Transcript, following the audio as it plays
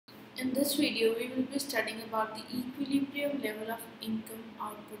In this video, we will be studying about the equilibrium level of income,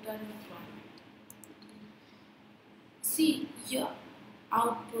 output or employment. See, your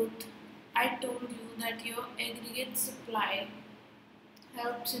output, I told you that your aggregate supply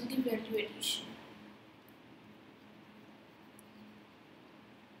helps in the value addition.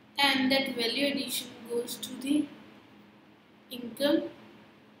 And that value addition goes to the income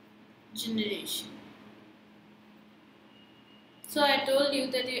generation. So I told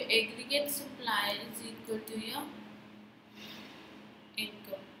you that your aggregate supply is equal to your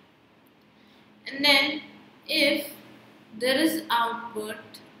income. And then if there is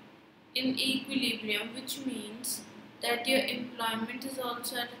output in equilibrium, which means that your employment is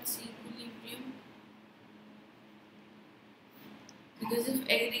also at its equilibrium, because if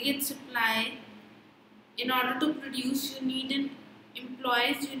aggregate supply, in order to produce you need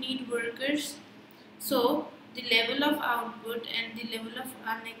employees, you need workers. So the level of output and the level of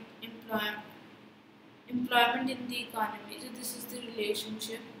employment in the economy, so this is the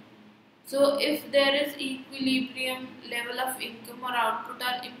relationship. So if there is equilibrium level of income or output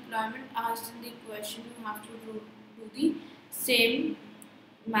or employment asked in the question, you have to do the same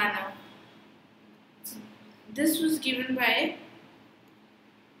manner. So this was given by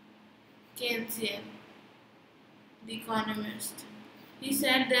Keynesian, the economist. He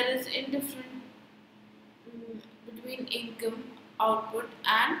said there is indifference between income, output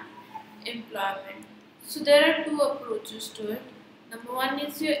and employment. So there are two approaches to it. Number one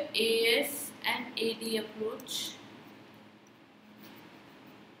is your AS and AD approach.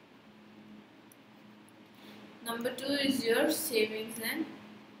 Number two is your savings and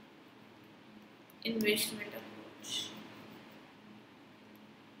investment approach.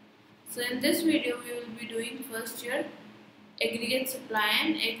 So in this video we will be doing first your aggregate supply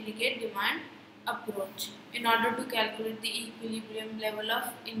and aggregate demand approach in order to calculate the equilibrium level of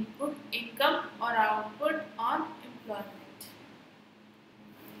income or output or employment.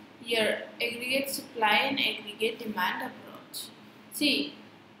 Here, aggregate supply and aggregate demand approach. See,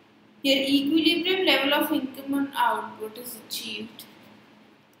 your equilibrium level of income and output is achieved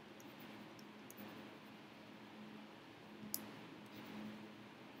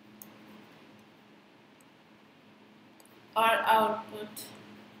or output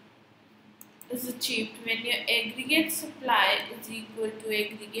is achieved when your aggregate supply is equal to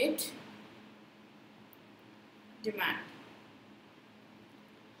aggregate demand.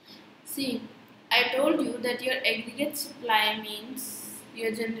 See, I told you that your aggregate supply means you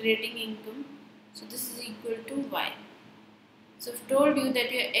are generating income, so this is equal to Y. So I've told you that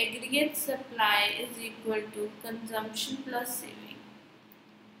your aggregate supply is equal to consumption plus saving,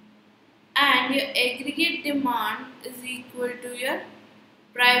 and your aggregate demand is equal to your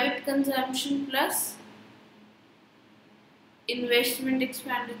private consumption plus investment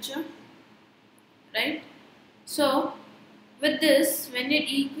expenditure, right? So with this, when your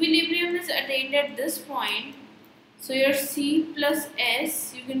equilibrium is attained at this point, so your C plus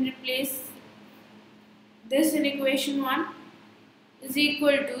S, you can replace this in equation 1, is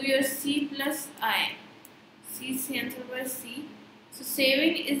equal to your C plus I. C is cancelled by C. So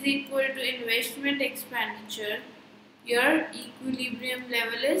saving is equal to investment expenditure. Your equilibrium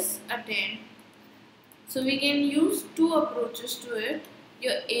level is attained. So we can use two approaches to it,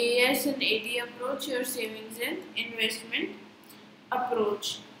 your AS and AD approach, your savings and investment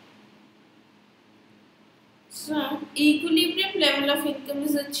approach. So equilibrium level of income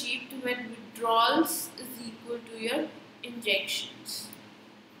is achieved when withdrawals is equal to your injections.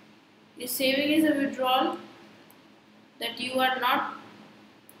 Your saving is a withdrawal, that you are not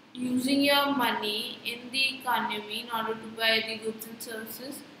using your money in the economy in order to buy the goods and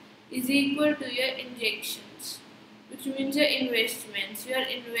services, is equal to your injections, which means your investments. You are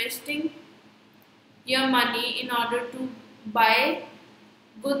investing your money in order to buy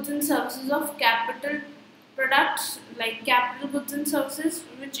goods and services of capital products, like capital goods and services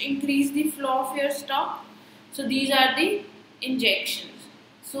which increase the flow of your stock. So these are the injections.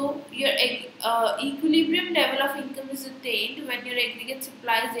 So your equilibrium level of income is attained when your aggregate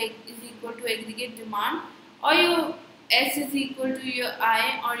supply is equal to aggregate demand, or your S is equal to your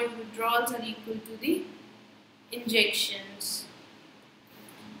I, or your withdrawals are equal to the injections.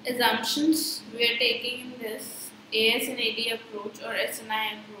 Assumptions we are taking in this AS and AD approach or S and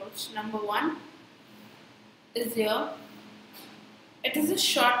I approach. Number one is here, it is a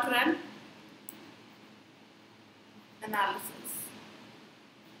short run analysis.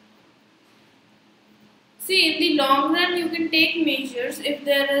 See, in the long run you can take measures if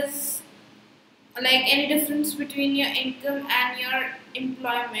there is like any difference between your income and your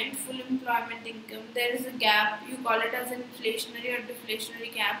employment, full employment income. There is a gap, you call it as an inflationary or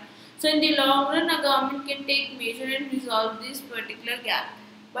deflationary gap. So in the long run, a government can take measure and resolve this particular gap.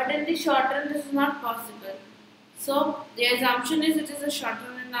 But in the short run, this is not possible. So the assumption is it is a short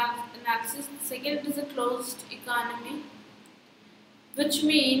run analysis. Second, it is a closed economy, which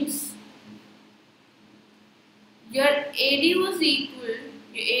means your AD was equal,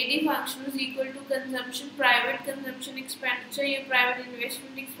 your AD function was equal to consumption, private consumption expenditure, your private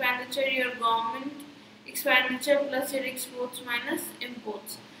investment expenditure, your government expenditure plus your exports minus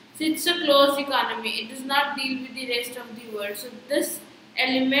imports. So it's a closed economy. It does not deal with the rest of the world. So this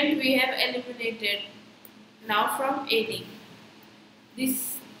element we have eliminated now from AD.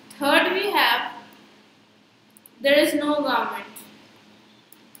 This third we have, there is no government.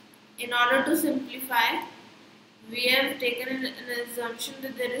 In order to simplify, we have taken an assumption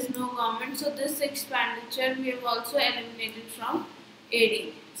that there is no government, so this expenditure we have also eliminated from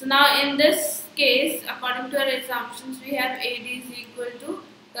AD. So now in this case, according to our assumptions, we have AD is equal to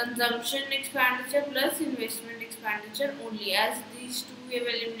consumption expenditure plus investment expenditure only, as these two we have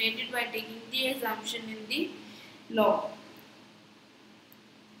eliminated by taking the assumption in the law.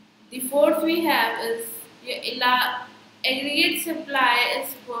 The fourth we have is your aggregate supply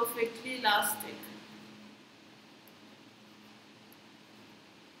is perfectly elastic.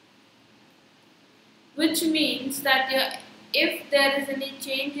 Which means that if there is any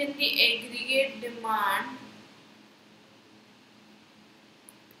change in the aggregate demand,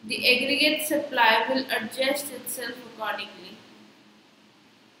 the aggregate supply will adjust itself accordingly.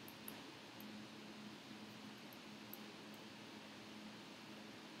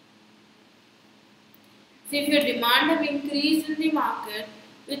 So if your demand have increased in the market,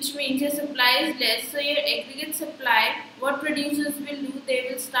 which means your supply is less, so your aggregate supply, what producers will do, they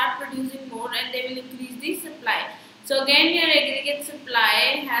will start producing more and they will increase the supply. So again your aggregate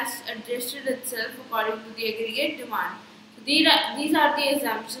supply has adjusted itself according to the aggregate demand. So these are the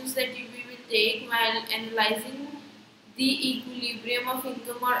assumptions that we will take while analyzing the equilibrium of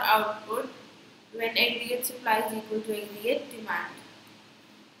income or output when aggregate supply is equal to aggregate demand.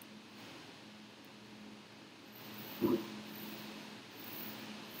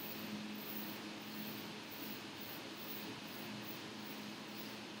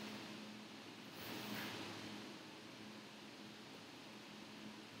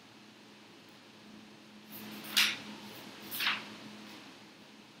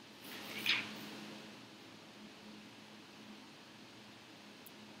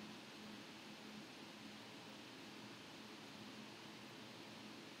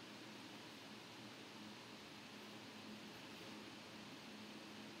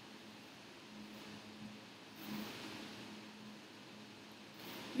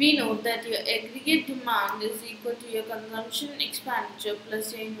 We know that your aggregate demand is equal to your consumption expenditure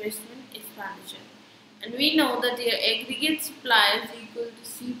plus your investment expenditure. And we know that your aggregate supply is equal to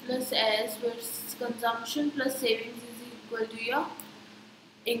C plus S, where consumption plus savings is equal to your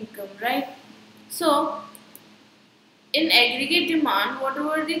income, right? So, in aggregate demand, what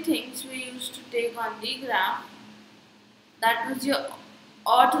were the things we used to take on the graph? That was your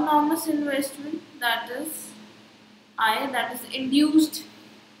autonomous investment, that is I, that is induced.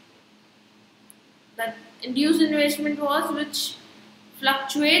 That induced investment was which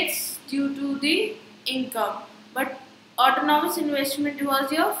fluctuates due to the income, but autonomous investment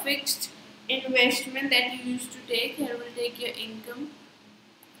was your fixed investment that you used to take. Here will take your income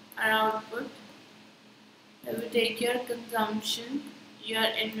or output, here will take your consumption, your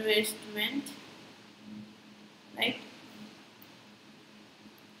investment, right?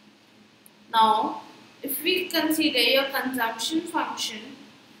 Now if we consider your consumption function,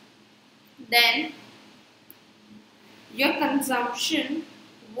 then your consumption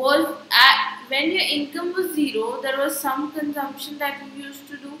was when your income was zero, there was some consumption that you used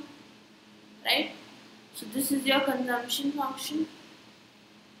to do, right? So this is your consumption function,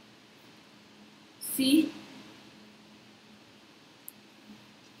 C,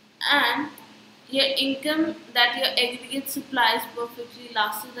 and your income, that your aggregate supply is perfectly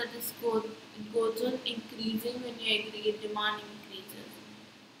elastic, that is it goes on increasing when your aggregate demand increases.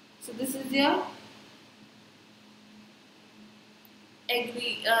 So this is your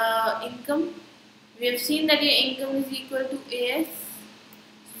income. We have seen that your income is equal to AS.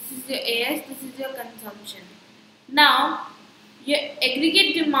 This is your AS, this is your consumption. Now, your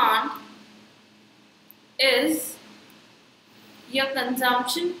aggregate demand is your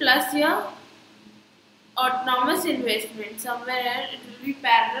consumption plus your autonomous investment. Somewhere it will be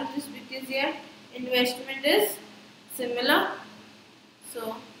parallel just because your investment is similar.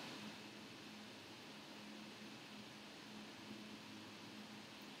 So,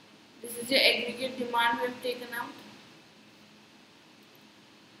 this is your aggregate demand we have taken out.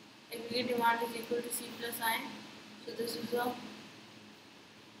 aggregate demand is equal to C plus I. So this is a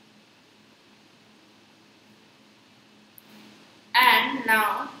and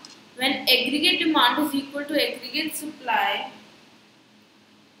now when aggregate demand is equal to aggregate supply,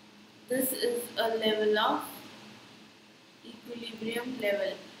 this is a level of equilibrium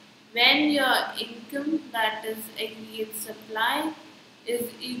level. When your income, that is aggregate supply, is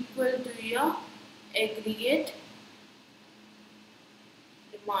equal to your aggregate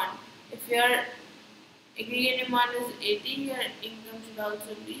demand. If your aggregate demand is 80, your income should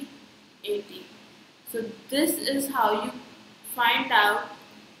also be 80. So this is how you find out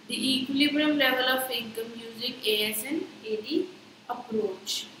the equilibrium level of income using AS and AD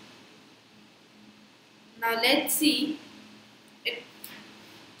approach. Now let's see it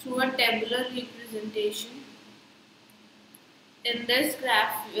through a tabular representation. In this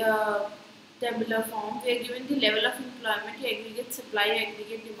graph, tabular form, we are given the level of employment, your aggregate supply, your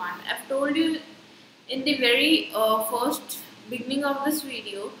aggregate demand. I've told you in the very first beginning of this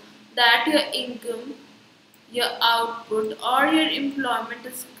video that your income, your output or your employment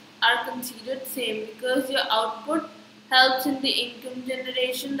are considered same because your output helps in the income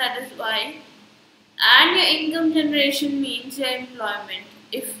generation, that is why, and your income generation means your employment.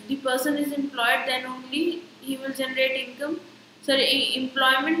 If the person is employed, then only he will generate income. So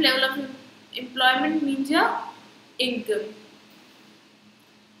employment level of employment means your income.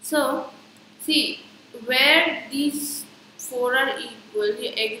 So see, where these four are equal,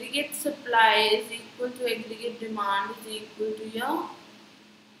 your aggregate supply is equal to aggregate demand is equal to your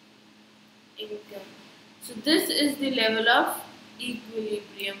income. So this is the level of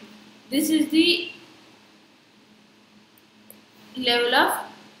equilibrium. This is the level of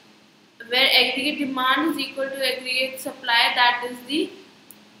where aggregate demand is equal to aggregate supply, that is the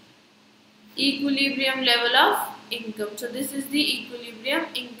equilibrium level of income. So this is the equilibrium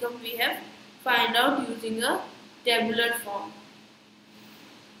income we have find out using a tabular form.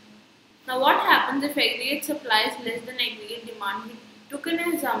 Now what happens if aggregate supply is less than aggregate demand? We took an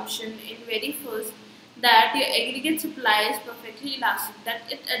assumption in very first that your aggregate supply is perfectly elastic, that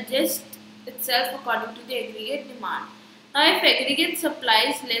it adjusts itself according to the aggregate demand. Now if aggregate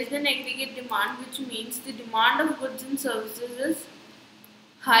supply is less than aggregate demand, which means the demand of goods and services is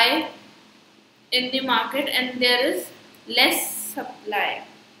high in the market and there is less supply.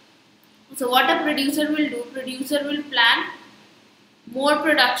 So what a producer will do, producer will plan more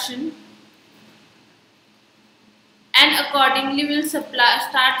production and accordingly will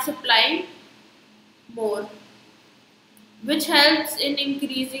start supplying more, which helps in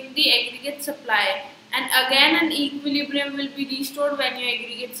increasing the aggregate supply, and again an equilibrium will be restored when your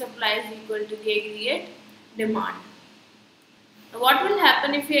aggregate supply is equal to the aggregate demand. Now what will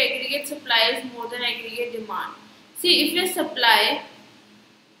happen if your aggregate supply is more than aggregate demand? See, if your supply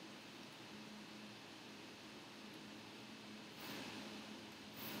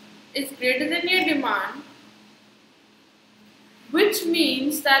is greater than your demand, which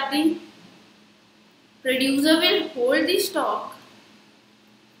means that the producer will hold the stock,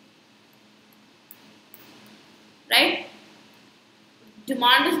 right?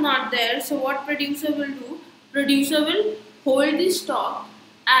 Demand is not there, so what producer will do? Producer will hold the stock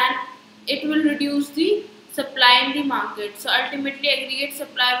and it will reduce the supply in the market. So ultimately aggregate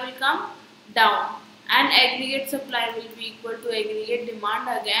supply will come down and aggregate supply will be equal to aggregate demand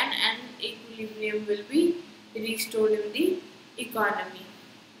again, and equilibrium will be restored in the economy.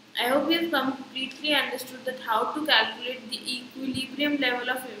 I hope you have completely understood that how to calculate the equilibrium level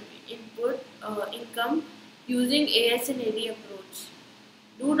of income using AS and AD approach.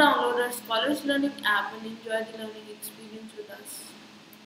 Do download our Scholars Learning app and enjoy the learning experience with us.